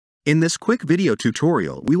In this quick video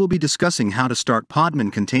tutorial, we will be discussing how to start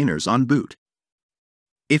podman containers on boot.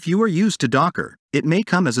 If you are used to Docker, it may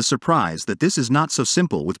come as a surprise that this is not so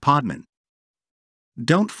simple with podman.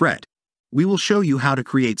 Don't fret. We will show you how to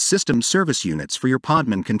create system service units for your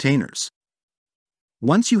podman containers.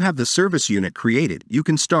 Once you have the service unit created, you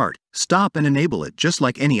can start, stop and enable it just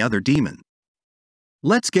like any other daemon.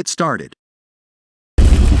 Let's get started.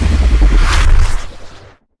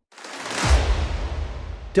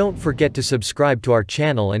 Don't forget to subscribe to our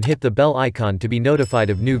channel and hit the bell icon to be notified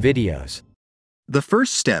of new videos. The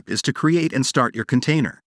first step is to create and start your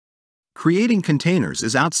container. Creating containers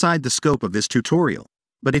is outside the scope of this tutorial,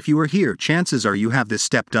 but if you are here, chances are you have this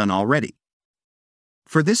step done already.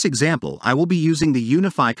 For this example, I will be using the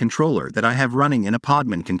Unify controller that I have running in a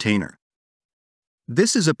podman container.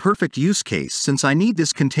 This is a perfect use case since I need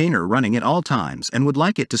this container running at all times and would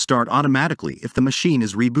like it to start automatically if the machine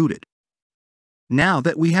is rebooted. Now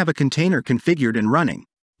that we have a container configured and running,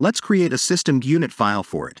 let's create a systemd unit file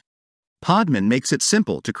for it. Podman makes it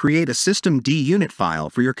simple to create a systemd unit file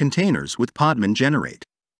for your containers with podman generate.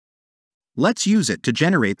 Let's use it to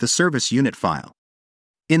generate the service unit file.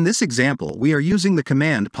 In this example, we are using the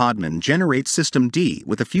command podman generate systemd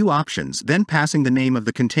with a few options, then passing the name of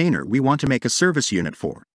the container we want to make a service unit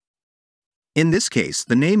for. In this case,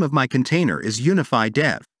 the name of my container is Unify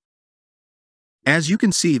dev. As you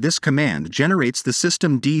can see, this command generates the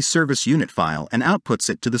systemd service unit file and outputs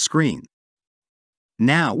it to the screen.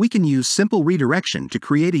 Now we can use simple redirection to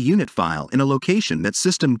create a unit file in a location that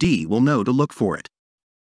systemd will know to look for it.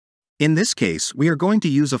 In this case, we are going to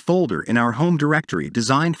use a folder in our home directory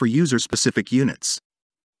designed for user-specific units.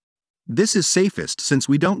 This is safest since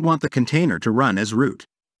we don't want the container to run as root.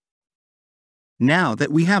 Now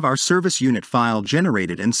that we have our service unit file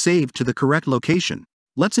generated and saved to the correct location,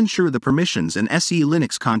 let's ensure the permissions and SE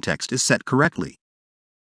Linux context is set correctly.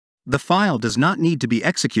 The file does not need to be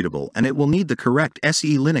executable and it will need the correct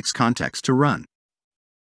SE Linux context to run.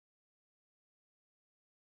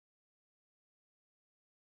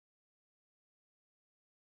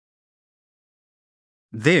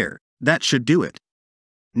 There, that should do it.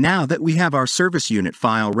 Now that we have our service unit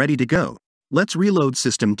file ready to go, let's reload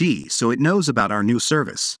systemd so it knows about our new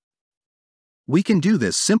service. We can do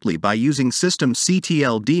this simply by using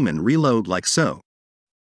systemctl daemon reload like so.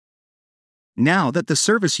 Now that the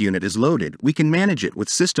service unit is loaded, we can manage it with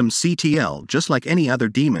systemctl just like any other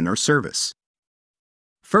daemon or service.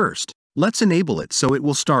 First, let's enable it so it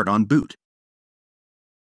will start on boot.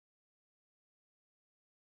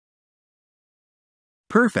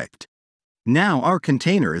 Perfect. Now our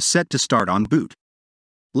container is set to start on boot.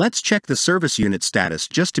 Let's check the service unit status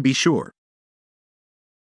just to be sure.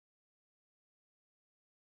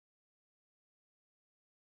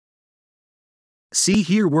 See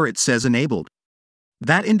here where it says enabled.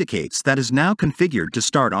 That indicates that is now configured to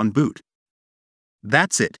start on boot.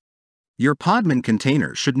 That's it. Your podman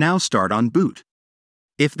container should now start on boot.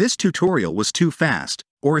 If this tutorial was too fast,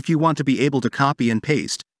 or if you want to be able to copy and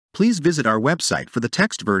paste, please visit our website for the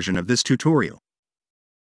text version of this tutorial.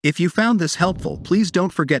 If you found this helpful, please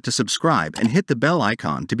don't forget to subscribe and hit the bell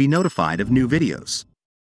icon to be notified of new videos.